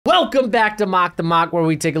Welcome back to Mock the Mock, where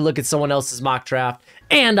we take a look at someone else's mock draft,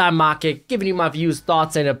 and I mock it, giving you my views,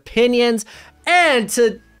 thoughts, and opinions. And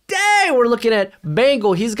today we're looking at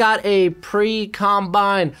Bengal. He's got a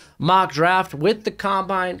pre-combine mock draft with the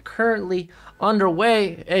combine currently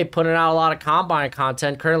underway. Hey, putting out a lot of combine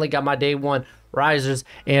content. Currently got my day one risers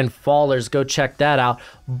and fallers. Go check that out.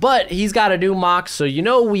 But he's got a new mock, so you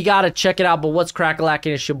know we gotta check it out. But what's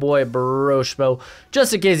crack-a-lackin'? It's your boy Broshmo.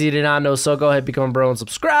 Just in case you did not know, so go ahead, become a bro and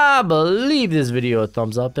subscribe. Leave this video a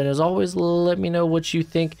thumbs up, and as always, let me know what you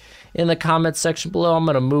think in the comment section below. I'm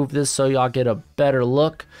gonna move this so y'all get a better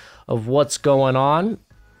look of what's going on.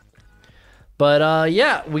 But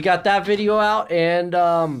yeah, we got that video out,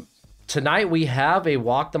 and tonight we have a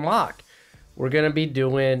walk the mock. We're going to be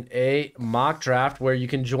doing a mock draft where you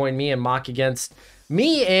can join me and mock against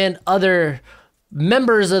me and other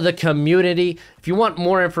members of the community. If you want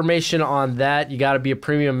more information on that, you got to be a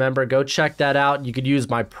premium member. Go check that out. You could use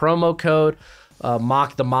my promo code,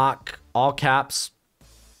 mock the mock, all caps.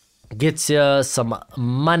 Gets you some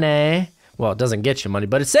money. Well, it doesn't get you money,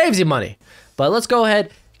 but it saves you money. But let's go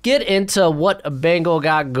ahead, get into what Bengal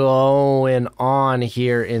got going on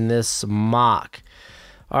here in this mock.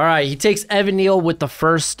 All right, he takes Evan Neal with the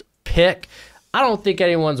first pick. I don't think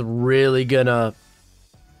anyone's really gonna...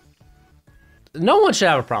 No one should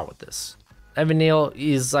have a problem with this. Evan Neal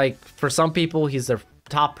is like, for some people, he's their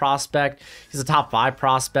top prospect. He's a top 5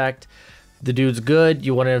 prospect. The dude's good.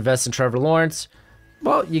 You want to invest in Trevor Lawrence?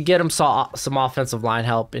 Well, you get him some offensive line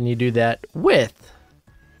help, and you do that with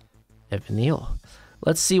Evan Neal.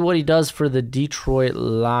 Let's see what he does for the Detroit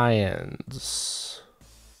Lions.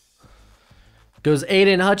 Goes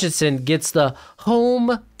Aiden Hutchinson, gets the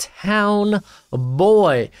hometown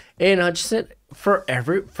boy. Aiden Hutchinson, for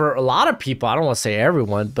a lot of people, I don't want to say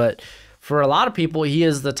everyone, but for a lot of people, he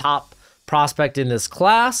is the top prospect in this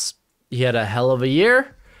class. He had a hell of a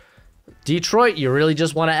year. Detroit, you really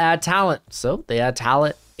just want to add talent. So they add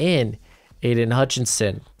talent in Aiden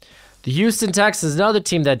Hutchinson. The Houston Texans, another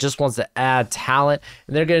team that just wants to add talent,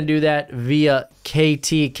 and they're going to do that via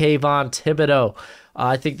Kayvon Thibodeaux.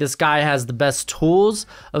 I think this guy has the best tools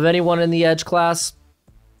of anyone in the edge class.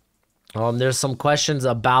 There's some questions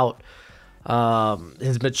about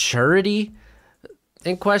his maturity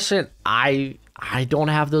in question. I don't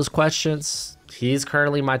have those questions. He's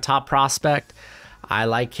currently my top prospect. I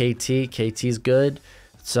like KT. KT's good.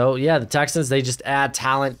 So, yeah, the Texans, they just add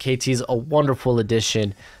talent. KT's a wonderful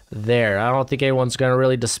addition there. I don't think anyone's going to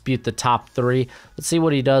really dispute the top 3. Let's see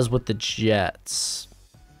what he does with the Jets.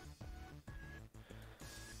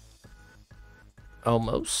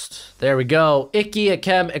 Almost. There we go. Icky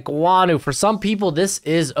Akem Ikwanu. For some people, this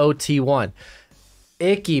is OT1.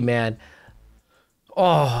 Icky, man.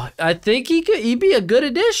 Oh, I think he'd be a good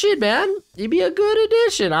addition, man. He'd be a good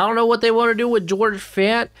addition. I don't know what they want to do with George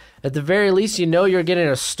Fant. At the very least, you know you're getting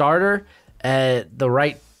a starter at the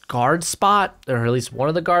right guard spot, or at least one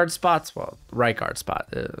of the guard spots. Well, right guard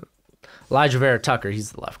spot. Elijah Vera Tucker,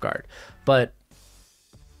 he's the left guard. But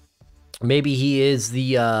maybe he is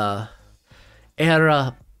the... heir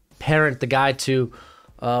apparent, the guy to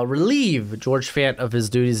relieve George Fant of his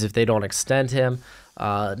duties if they don't extend him.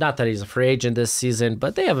 Not that he's a free agent this season,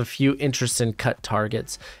 but they have a few interesting cut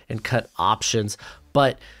targets and cut options.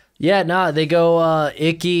 But yeah, no, they go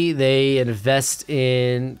Icky. They invest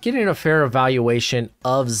in getting a fair evaluation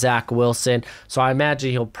of Zach Wilson. So I imagine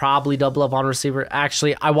he'll probably double up on receiver.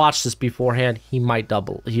 Actually, I watched this beforehand. He might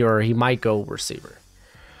double here, or he might go receiver.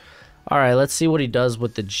 All right, let's see what he does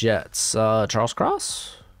with the Jets. Charles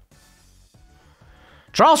Cross?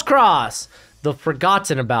 Charles Cross, the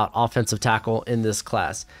forgotten about offensive tackle in this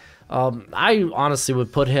class. I honestly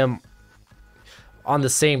would put him on the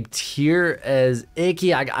same tier as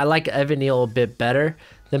Icky. I like Evan Neal a bit better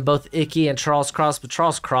than both Icky and Charles Cross, but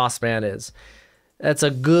Charles Cross, man, that's a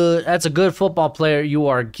good football player you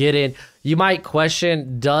are getting. You might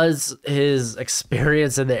question, does his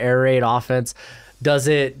experience in the air raid offense, does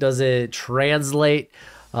it translate?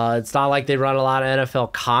 It's not like they run a lot of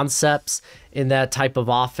NFL concepts in that type of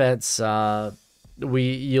offense.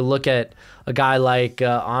 You look at a guy like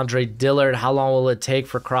Andre Dillard. How long will it take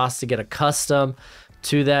for Cross to get accustomed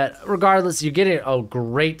to that? Regardless, you're getting a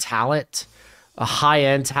great talent, a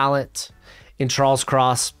high-end talent in Charles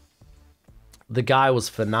Cross. The guy was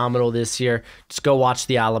phenomenal this year. Just go watch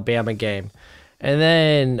the Alabama game. And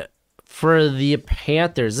then for the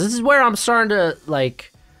Panthers, this is where I'm starting to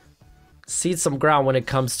like cede some ground when it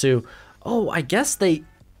comes to, I guess they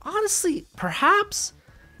honestly, perhaps,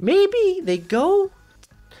 maybe they go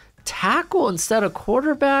tackle instead of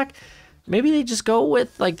quarterback. Maybe they just go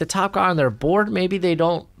with like the top guy on their board. Maybe they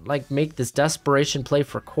don't like make this desperation play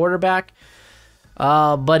for quarterback.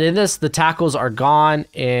 But in this, the tackles are gone,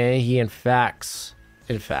 and he infacts.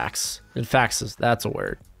 That's a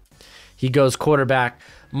word. He goes quarterback.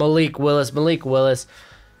 Malik Willis.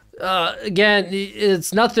 Again,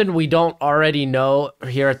 it's nothing we don't already know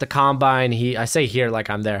here at the Combine. I say here like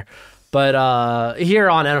I'm there, but here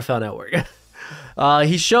on NFL Network.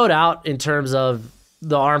 He showed out in terms of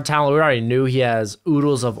the arm talent. We already knew he has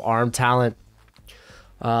oodles of arm talent.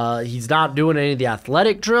 He's not doing any of the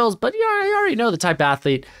athletic drills, but you already know the type of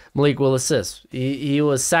athlete Malik Willis is. He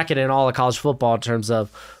was second in all of college football in terms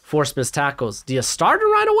of forced missed tackles. Do you start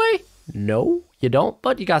him right away? No, you don't,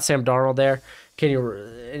 but you got Sam Darnold there. Can you?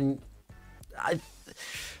 And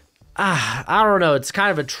I don't know. It's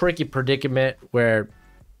kind of a tricky predicament where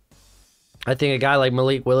I think a guy like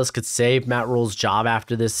Malik Willis could save Matt Rule's job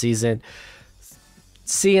after this season.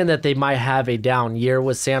 Seeing that they might have a down year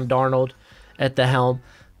with Sam Darnold at the helm,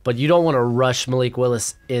 but you don't want to rush Malik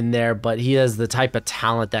Willis in there. But he has the type of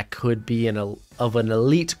talent that could be of an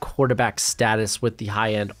elite quarterback status with the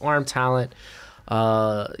high-end arm talent.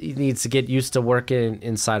 He needs to get used to working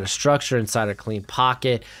inside a structure, inside a clean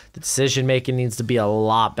pocket. The decision making needs to be a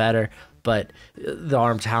lot better, but the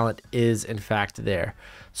arm talent is in fact there.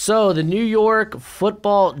 So the New York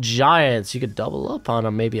Football Giants, you could double up on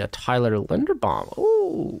them, maybe a Tyler Linderbaum.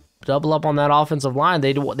 Ooh, double up on that offensive line.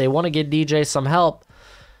 They want to get DJ some help.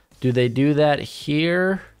 Do they do that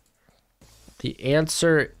here? The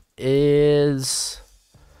answer is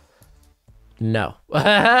no.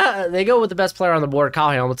 They go with the best player on the board,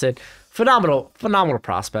 Kyle Hamilton. Phenomenal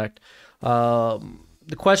prospect. The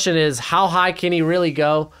question is, how high can he really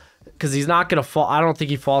go? Because he's not going to fall. I don't think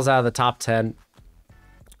he falls out of the top 10.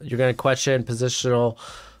 You're going to question positional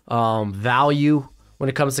value when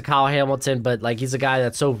it comes to Kyle Hamilton, but like he's a guy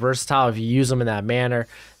that's so versatile. If you use him in that manner,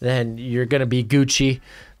 then you're going to be Gucci.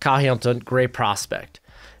 Kyle Hamilton, great prospect.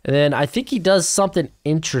 And then I think he does something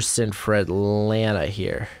interesting for Atlanta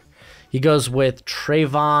here. He goes with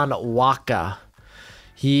Trayvon Waka.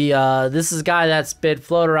 This is a guy that's been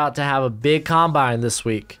floated out to have a big combine this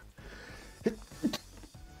week.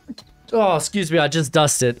 Oh, excuse me, I just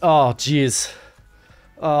dusted. Oh, jeez.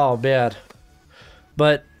 Oh, man.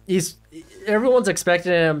 But everyone's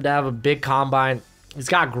expecting him to have a big combine. He's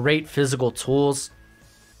got great physical tools.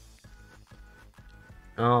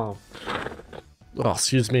 Oh,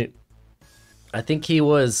 excuse me. I think he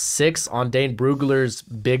was 6 on Dane Brugler's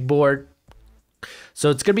big board. So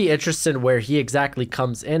it's going to be interesting where he exactly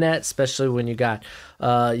comes in at, especially when you got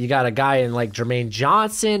a guy in like Jermaine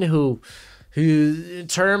Johnson who in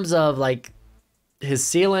terms of like his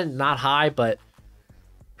ceiling, not high, but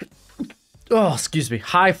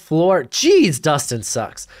high floor. Jeez, Dustin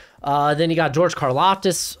sucks. Then you got George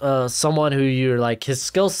Karlaftis, someone who you're like, his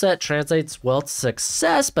skill set translates well to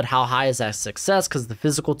success, but how high is that success? Because the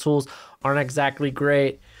physical tools aren't exactly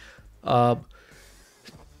great. Oh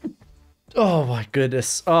my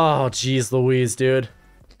goodness. Oh, geez Louise, dude.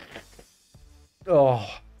 Oh,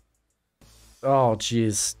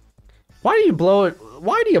 geez. Why do you blow it?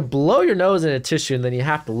 Why do you blow your nose in a tissue and then you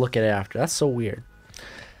have to look at it after? That's so weird.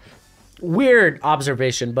 Weird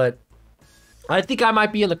observation, but I think I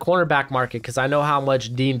might be in the cornerback market because I know how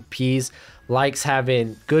much Dean Pease likes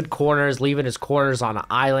having good corners, leaving his corners on an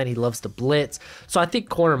island. He loves to blitz. So I think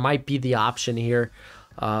corner might be the option here.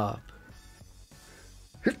 Oh,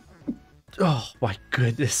 my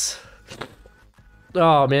goodness.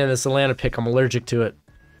 Oh, man, this Atlanta pick, I'm allergic to it.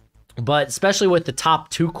 But especially with the top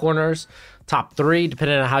 2 corners, top 3,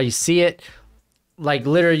 depending on how you see it, like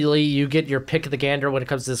literally you get your pick of the gander when it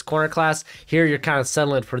comes to this corner class. Here you're kind of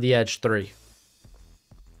settling for the edge 3.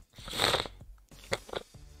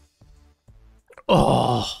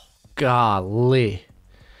 Oh, golly.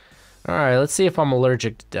 All right, let's see if I'm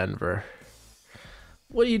allergic to Denver.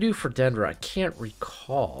 What do you do for Denver? I can't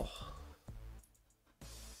recall.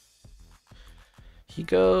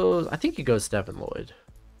 I think he goes Devin Lloyd.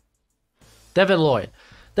 Devin Lloyd's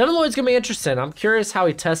going to be interesting. I'm curious how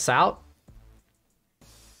he tests out.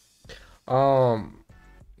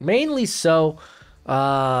 Mainly so,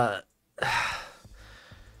 because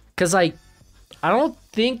like, I don't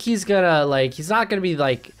think he's gonna he's not gonna be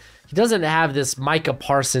like, he doesn't have this Micah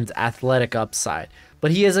Parsons athletic upside,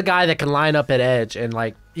 but he is a guy that can line up at edge and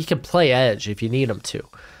like he can play edge if you need him to.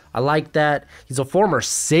 I like that. He's a former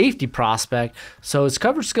safety prospect, so his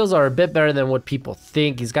coverage skills are a bit better than what people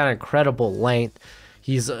think. He's got incredible length.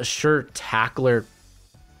 He's a sure tackler.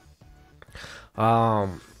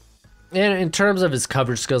 And in terms of his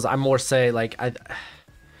coverage skills, I more say like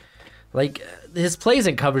his plays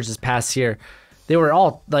and coverage this past year, they were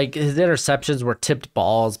all like his interceptions were tipped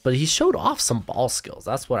balls, but he showed off some ball skills.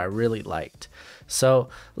 That's what I really liked. So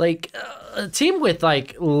like a team with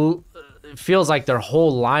like feels like their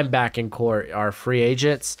whole linebacking core are free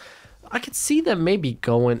agents. I could see them maybe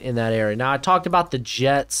going in that area. Now I talked about the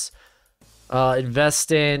Jets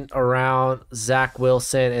investing around Zach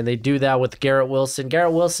Wilson, and they do that with Garrett Wilson.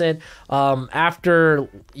 Garrett Wilson, after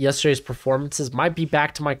yesterday's performances, might be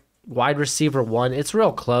back to my wide receiver one. It's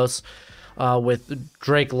real close with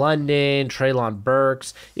Drake London, Treylon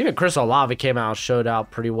Burks. Even Chris Olave came out and showed out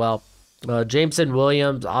pretty well. Jameson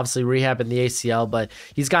Williams, obviously rehabbing the ACL, but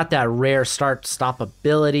he's got that rare start-stop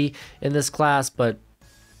ability in this class. But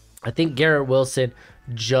I think Garrett Wilson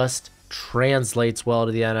just translates well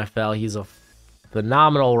to the NFL. He's a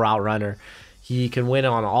phenomenal route runner. He can win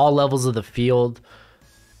on all levels of the field.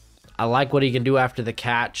 I like what he can do after the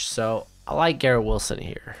catch, so I like Garrett Wilson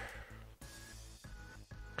here.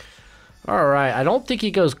 All right, I don't think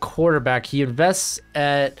he goes quarterback. He invests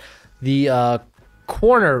at the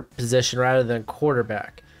corner position rather than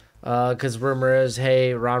quarterback, because rumor is,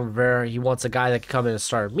 hey, Ron Rivera, he wants a guy that can come in and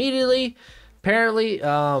start immediately, apparently,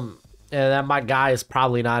 and that my guy is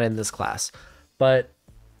probably not in this class. But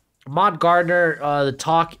Ahmad Gardner, the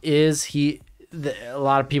talk is a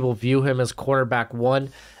lot of people view him as cornerback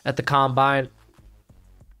one at the combine,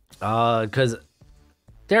 because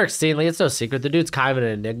Derek Stingley, it's no secret, the dude's kind of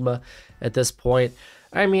an enigma at this point.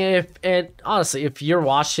 I mean, honestly, if you're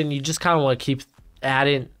Washington, you just kind of want to keep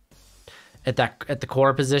adding at the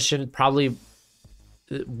corner position, probably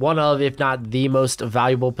one of, if not the most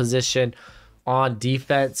valuable position on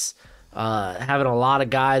defense. Having a lot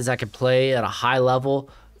of guys that can play at a high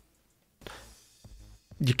level,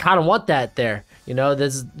 you kind of want that there. You know,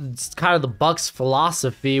 this is kind of the Bucs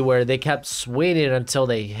philosophy where they kept swinging until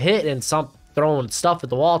they hit and throwing stuff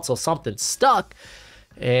at the wall until something stuck.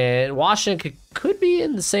 And Washington could be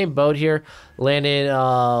in the same boat here, landing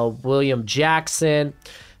William Jackson.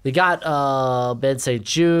 They got Ben St.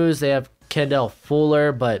 Jude. They have Kendall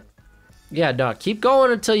Fuller. But, yeah, no, keep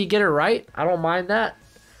going until you get it right. I don't mind that.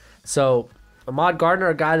 So, Ahmad Gardner,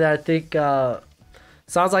 a guy that I think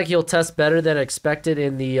sounds like he'll test better than expected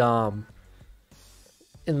in the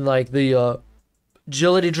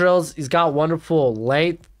agility drills. He's got wonderful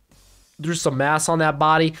length. There's some mass on that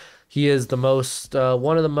body. He is the most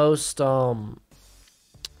one of the most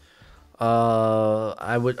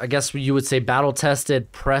I guess you would say battle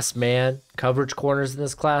tested press man coverage corners in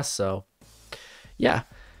this class. So yeah.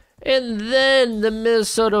 And then the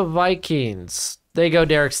Minnesota Vikings, they go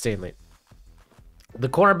Derek Stingley. The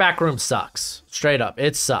cornerback room sucks. Straight up,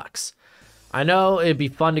 it sucks. I know it'd be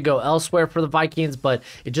fun to go elsewhere for the Vikings, but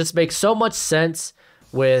it just makes so much sense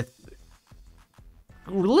with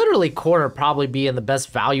literally corner probably being the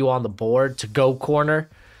best value on the board to go corner.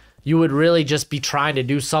 You would really just be trying to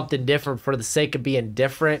do something different for the sake of being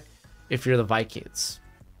different if you're the Vikings.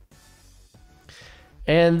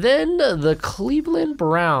 And then the Cleveland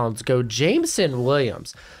Browns go Jameson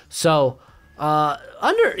Williams. So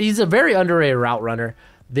he's a very underrated route runner.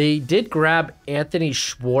 They did grab Anthony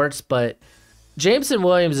Schwartz, but Jameson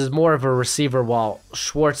Williams is more of a receiver while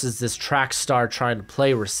Schwartz is this track star trying to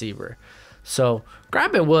play receiver. So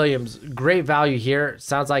grabbing Williams, great value here.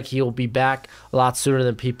 Sounds like he'll be back a lot sooner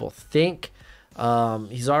than people think.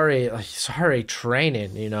 He's already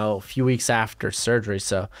training, a few weeks after surgery,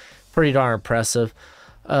 so pretty darn impressive.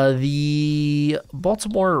 The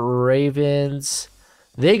Baltimore Ravens,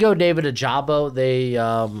 they go David Ojabo. They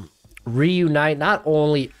reunite not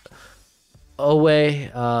only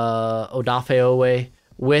Odafe Owe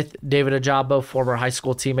with David Ojabo, former high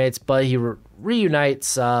school teammates, but he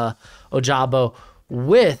reunites Ojabo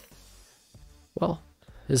with,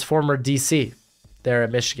 his former DC there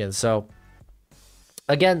at Michigan. So,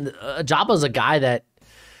 again, Ojabo's a guy that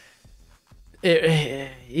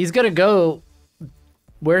he's going to go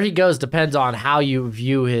where he goes depends on how you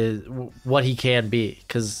view what he can be,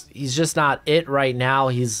 because he's just not it right now.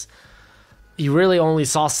 He really only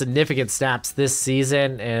saw significant snaps this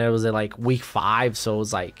season, and it was at like week 5, so it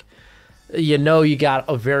was like, you got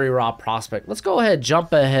a very raw prospect. Let's go ahead,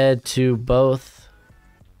 jump ahead to both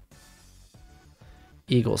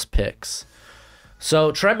Eagles picks.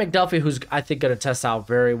 So Trent McDuffie, who's I think going to test out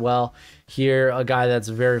very well here, a guy that's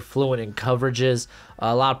very fluent in coverages.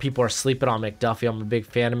 A lot of people are sleeping on McDuffie. I'm a big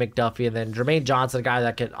fan of McDuffie. And then Jermaine Johnson, a guy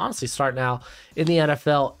that can honestly start now in the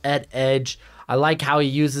NFL at edge. I like how he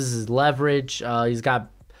uses his leverage. He's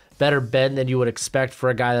got better bend than you would expect for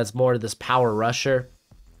a guy that's more of this power rusher.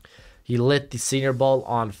 He lit the Senior Bowl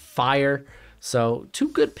on fire. So 2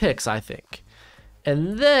 good picks, I think.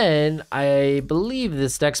 And then I believe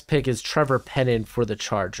this next pick is Trevor Pennon for the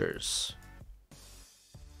Chargers.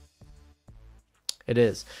 It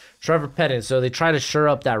is. Trevor Penning. So they try to shore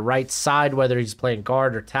up that right side, whether he's playing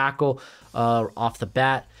guard or tackle off the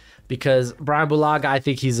bat. Because Brian Bulaga, I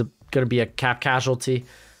think he's going to be a cap casualty.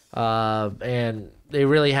 And they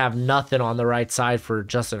really have nothing on the right side for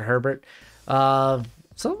Justin Herbert. So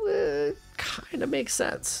it kind of makes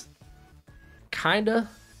sense. Kind of.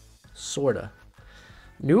 Sort of.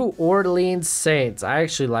 New Orleans Saints. I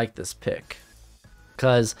actually like this pick.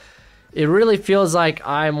 Because it really feels like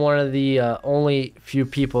I'm one of the only few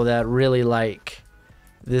people that really like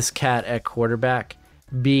this cat at quarterback,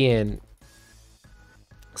 being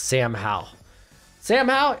Sam Howell. Sam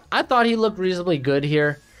Howell, I thought he looked reasonably good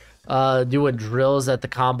here, doing drills at the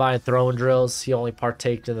combine, throwing drills. He only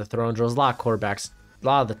partaked in the throwing drills. A lot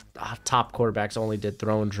of the top quarterbacks only did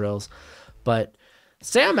throwing drills. But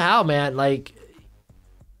Sam Howell, man, like,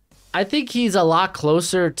 I think he's a lot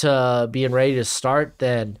closer to being ready to start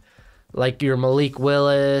than like your Malik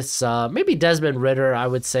Willis, maybe Desmond Ridder, I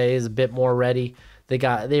would say, is a bit more ready.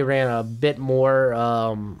 They ran a bit more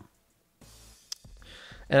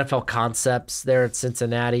NFL concepts there at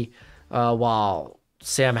Cincinnati, while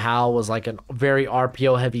Sam Howell was like a very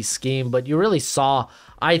RPO heavy scheme. But you really saw,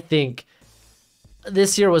 I think,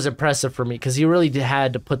 this year was impressive for me because he really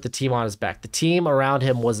had to put the team on his back. The team around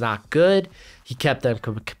him was not good. He kept them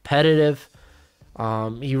competitive.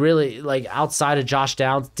 He really, like, outside of Josh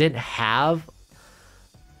Downs, didn't have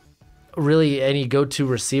really any go-to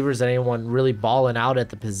receivers, anyone really balling out at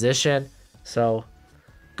the position. So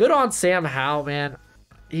good on Sam Howell, man.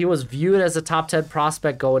 He was viewed as a top 10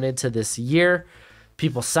 prospect going into this year.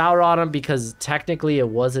 People soured on him because technically it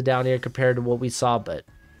was a down year compared to what we saw, but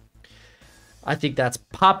I think that's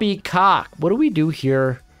poppycock. What do we do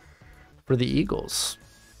here for the Eagles?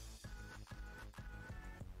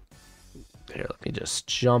 Here, let me just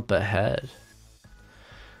jump ahead.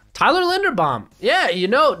 Tyler Linderbaum. Yeah, you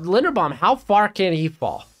know, Linderbaum, how far can he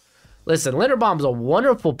fall? Listen, Linderbaum's a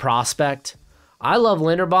wonderful prospect. I love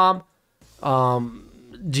Linderbaum.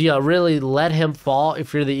 Do you really let him fall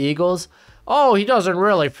if you're the Eagles? Oh, he doesn't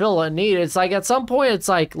really feel a need. It's like at some point, it's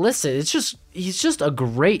like, listen, he's just a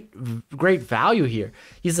great value here.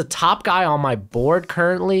 He's the top guy on my board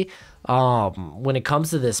currently. When it comes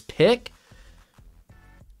to this pick,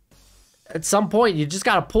 at some point, you just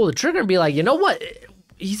got to pull the trigger and be like, you know what?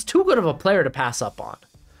 He's too good of a player to pass up on.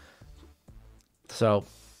 So,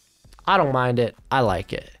 I don't mind it. I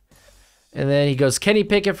like it. And then he goes, Kenny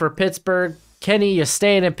Pickett for Pittsburgh. Kenny, you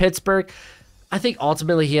staying in Pittsburgh? I think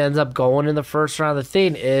ultimately he ends up going in the first round. The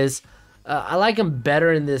thing is, I like him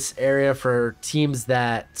better in this area for teams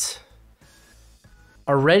that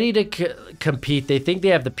are ready to compete. They think they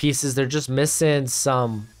have the pieces. They're just missing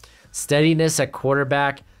some steadiness at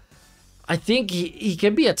quarterback. I think he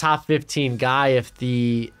can be a top 15 guy if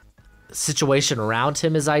the situation around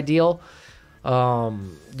him is ideal. Y'all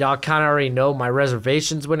kind of already know my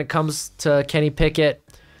reservations when it comes to Kenny Pickett,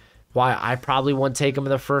 why I probably wouldn't take him in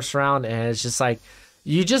the first round. And it's just like,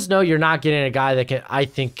 you just know you're not getting a guy that can, I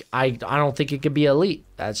don't think it could be elite.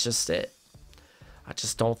 That's just it. I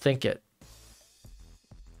just don't think it.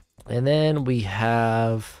 And then we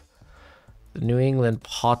have the New England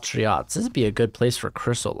Patriots. This would be a good place for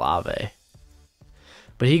Chris Olave.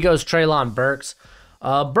 But he goes Treylon Burks.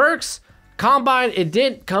 Burks, combine, it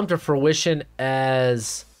didn't come to fruition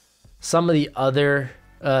as some of the other,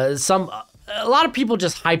 a lot of people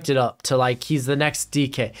just hyped it up to like he's the next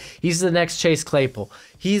DK. He's the next Chase Claypool.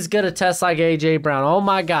 He's going to test like A.J. Brown. Oh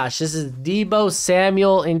my gosh, this is Deebo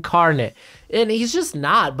Samuel incarnate. And he's just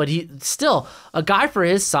not, but he still, a guy for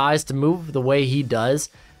his size to move the way he does,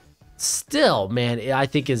 still, man, I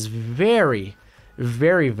think is very,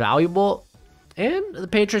 very valuable. And the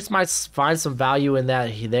Patriots might find some value in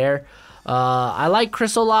that there. I like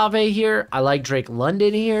Chris Olave here. I like Drake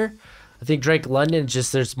London here. I think Drake London,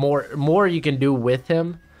 just there's more you can do with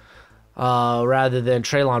him rather than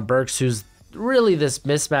Treylon Burks, who's really this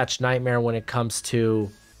mismatch nightmare when it comes to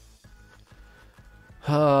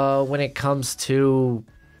oh, hey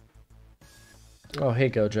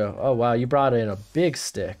Gojo. Oh wow, you brought in a big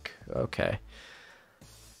stick. Okay.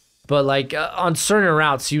 But like on certain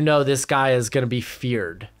routes, you know this guy is going to be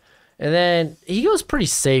feared. And then he goes pretty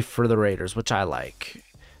safe for the Raiders, which I like.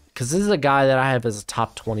 Because this is a guy that I have as a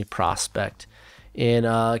top 20 prospect. In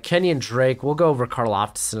Kenyon Drake, we'll go over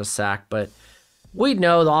Karlaftis in a sec, but we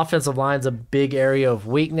know the offensive line's a big area of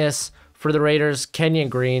weakness for the Raiders. Kenyon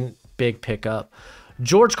Green, big pickup.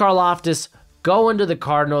 George Karlaftis going to the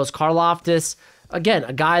Cardinals. Karlaftis, again,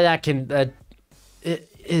 a guy that can...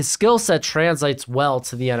 his skill set translates well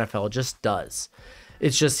to the NFL. It just does.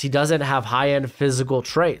 It's just he doesn't have high-end physical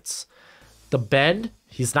traits. The bend,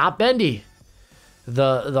 he's not bendy.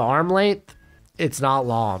 The arm length, it's not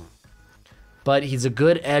long. But he's a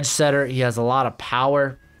good edge setter. He has a lot of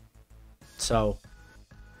power. So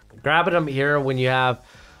grabbing him here when you have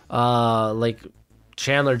like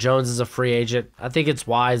Chandler Jones is a free agent, I think it's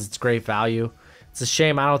wise. It's great value. It's a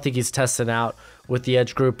shame I don't think he's testing out with the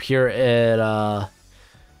edge group here at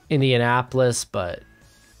Indianapolis, but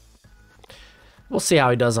we'll see how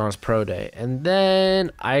he does on his pro day. And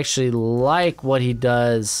then I actually like what he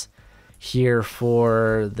does here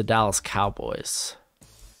for the Dallas Cowboys.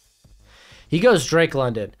 He goes Drake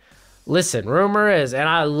London. Listen, rumor is, and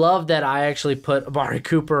I love that I actually put Amari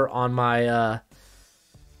Cooper on my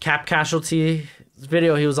cap casualty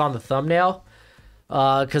video. He was on the thumbnail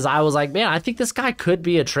because I was like, man, I think this guy could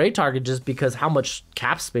be a trade target just because how much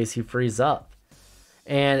cap space he frees up.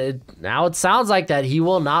 And now it sounds like that he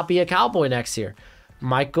will not be a Cowboy next year.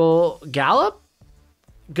 Michael Gallup,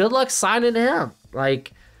 good luck signing him.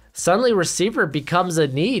 Like, suddenly receiver becomes a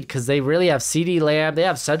need because they really have CeeDee Lamb. They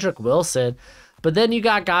have Cedric Wilson. But then you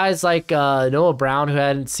got guys like Noah Brown, who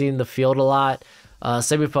hadn't seen the field a lot.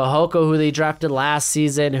 Semi Fehoko, who they drafted last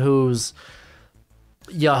season, who's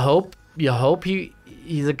you hope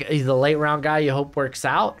he's a late round guy. You hope works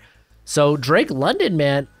out. So Drake London,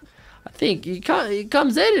 man, I think he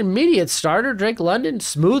comes in immediate starter. Drake London,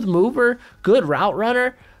 smooth mover, good route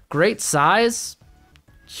runner, great size,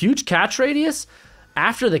 huge catch radius.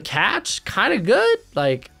 After the catch, kind of good.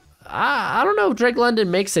 Like, I don't know if Drake London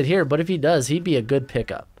makes it here, but if he does, he'd be a good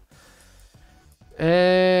pickup.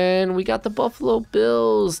 And we got the Buffalo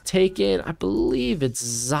Bills taking, I believe it's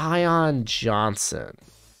Zion Johnson.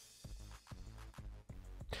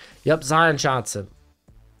 Yep, Zion Johnson.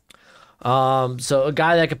 So a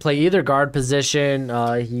guy that could play either guard position.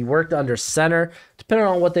 He worked under center, depending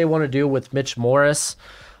on what they want to do with Mitch Morris.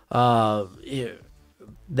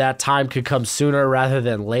 That time could come sooner rather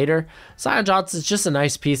than later. Zion Johnson's just a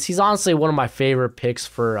nice piece. He's honestly one of my favorite picks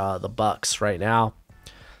for the Bucks right now.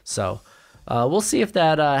 So we'll see if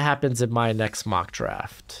that happens in my next mock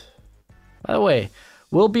draft. By the way,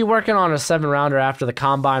 we'll be working on a 7-rounder after the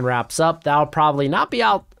combine wraps up. That'll probably not be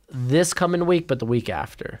out this coming week, but the week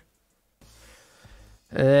after.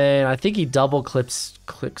 And I think he double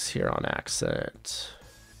clicks here on accident.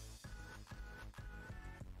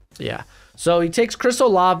 Yeah. So he takes Chris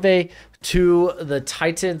Olave to the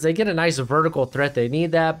Titans. They get a nice vertical threat. They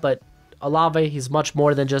need that, but Olave, he's much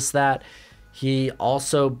more than just that. He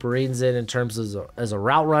also brings in terms of as a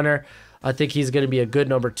route runner. I think he's going to be a good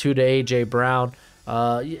number 2 to A.J. Brown.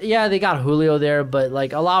 Yeah, they got Julio there, but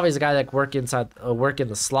like Olave's a guy that work in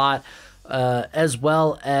the slot, as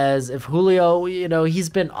well as if Julio, he's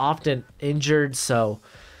been often injured. So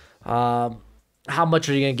how much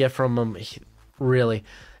are you going to get from him, really?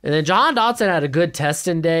 And then Jahan Dotson had a good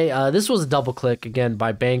testing day. This was a double click again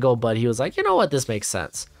by Bengal, but he was like, you know what, this makes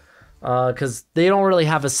sense. Because they don't really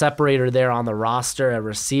have a separator there on the roster, a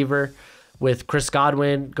receiver, with Chris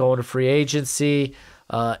Godwin going to free agency.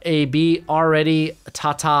 AB already,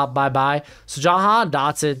 ta-ta, bye-bye. So Jahan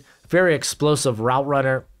Dotson, very explosive route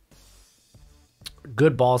runner.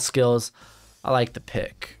 Good ball skills. I like the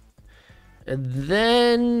pick. And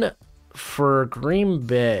then for Green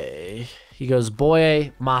Bay, he goes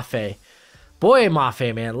Boye Mafe. Boye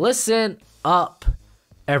Mafe, man. Listen up,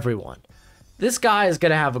 everyone. This guy is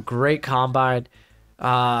going to have a great combine.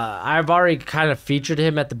 I've already kind of featured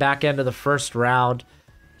him at the back end of the first round.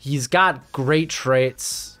 He's got great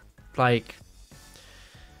traits. Like,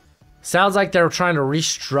 sounds like they're trying to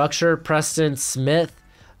restructure Preston Smith,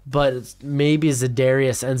 but maybe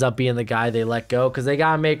Zadarius ends up being the guy they let go because they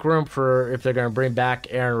got to make room for if they're going to bring back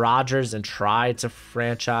Aaron Rodgers and try to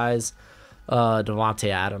franchise Devontae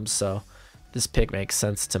Adams. So this pick makes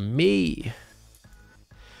sense to me.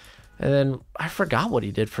 And then I forgot what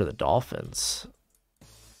he did for the Dolphins.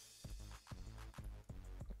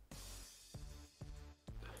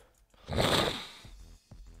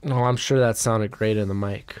 No, I'm sure that sounded great in the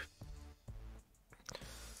mic.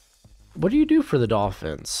 What do you do for the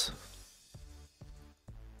Dolphins?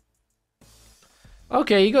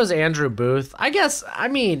 Okay, he goes Andrew Booth. I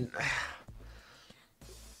mean,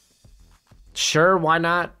 sure, why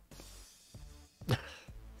not?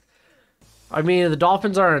 I mean, the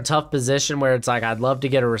Dolphins are in a tough position where it's like, I'd love to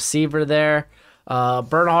get a receiver there.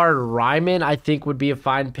 Bernhard Raimann, I think, would be a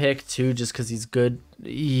fine pick, too, just because he's good.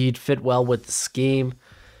 He'd fit well with the scheme.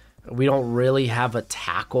 We don't really have a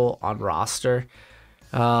tackle on roster.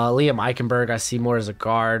 Liam Eichenberg, I see more as a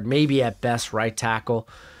guard, maybe at best right tackle.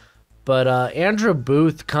 But Andrew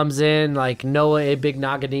Booth comes in, like Noah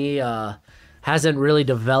Ibignagani hasn't really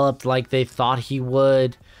developed like they thought he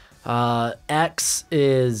would. X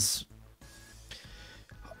is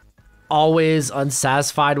always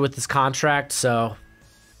unsatisfied with his contract, so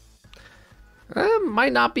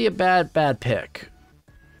might not be a bad pick.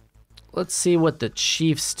 Let's see what the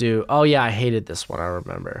Chiefs do. Oh yeah, I hated this one. I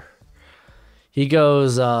remember. He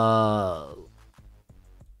goes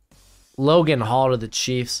Logan Hall to the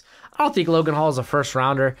Chiefs. I don't think Logan Hall is a first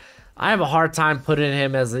rounder. I have a hard time putting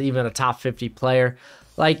him as even a top 50 player.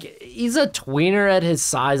 Like, he's a tweener at his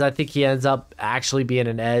size. I think he ends up actually being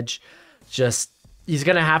an edge. Just, he's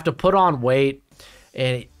going to have to put on weight,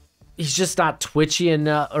 and he's just not twitchy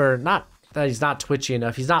enough, or not that he's not twitchy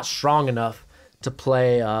enough. He's not strong enough to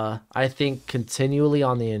play, I think, continually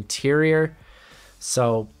on the interior.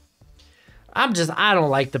 So, I don't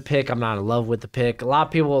like the pick. I'm not in love with the pick. A lot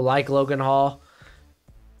of people like Logan Hall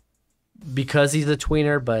because he's a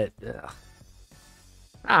tweener, but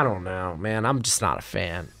I don't know, man. I'm just not a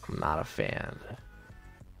fan. I'm not a fan.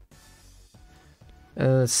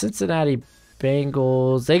 Cincinnati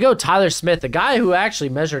Bengals. They go Tyler Smith, a guy who actually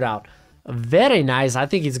measured out very nice. I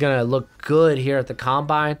think he's going to look good here at the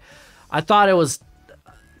Combine. I thought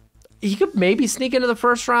he could maybe sneak into the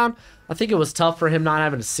first round. I think it was tough for him not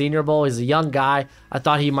having a Senior Bowl. He's a young guy. I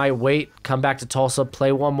thought he might wait, come back to Tulsa,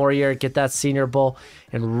 play one more year, get that Senior Bowl,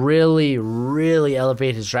 and really, really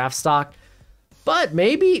elevate his draft stock. But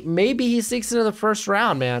maybe he sneaks into the first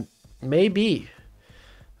round, man. Maybe.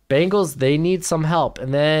 Bengals, they need some help.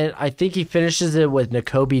 And then I think he finishes it with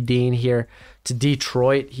Nakobe Dean here to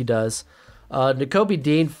Detroit. He does. Nakobe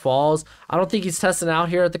Dean falls. I don't think he's testing out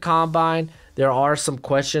here at the Combine. There are some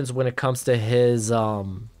questions when it comes to his,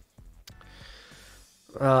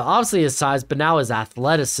 obviously his size, but now his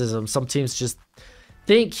athleticism. Some teams just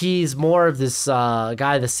think he's more of this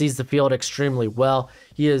guy that sees the field extremely well.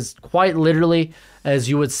 He is quite literally, as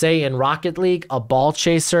you would say in Rocket League, a ball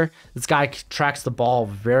chaser. This guy tracks the ball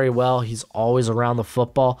very well. He's always around the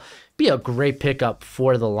football. Be a great pickup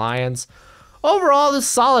for the Lions. Overall, this is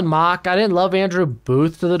solid mock. I didn't love Andrew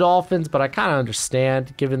Booth to the Dolphins, but I kind of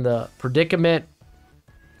understand given the predicament.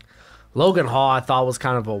 Logan Hall, I thought, was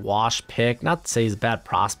kind of a wash pick. Not to say he's a bad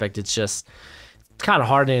prospect. It's just kind of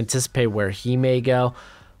hard to anticipate where he may go.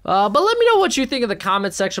 But let me know what you think in the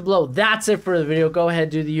comment section below. That's it for the video. Go ahead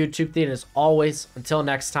and do the YouTube thing. As always, until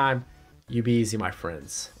next time, you be easy, my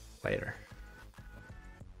friends. Later.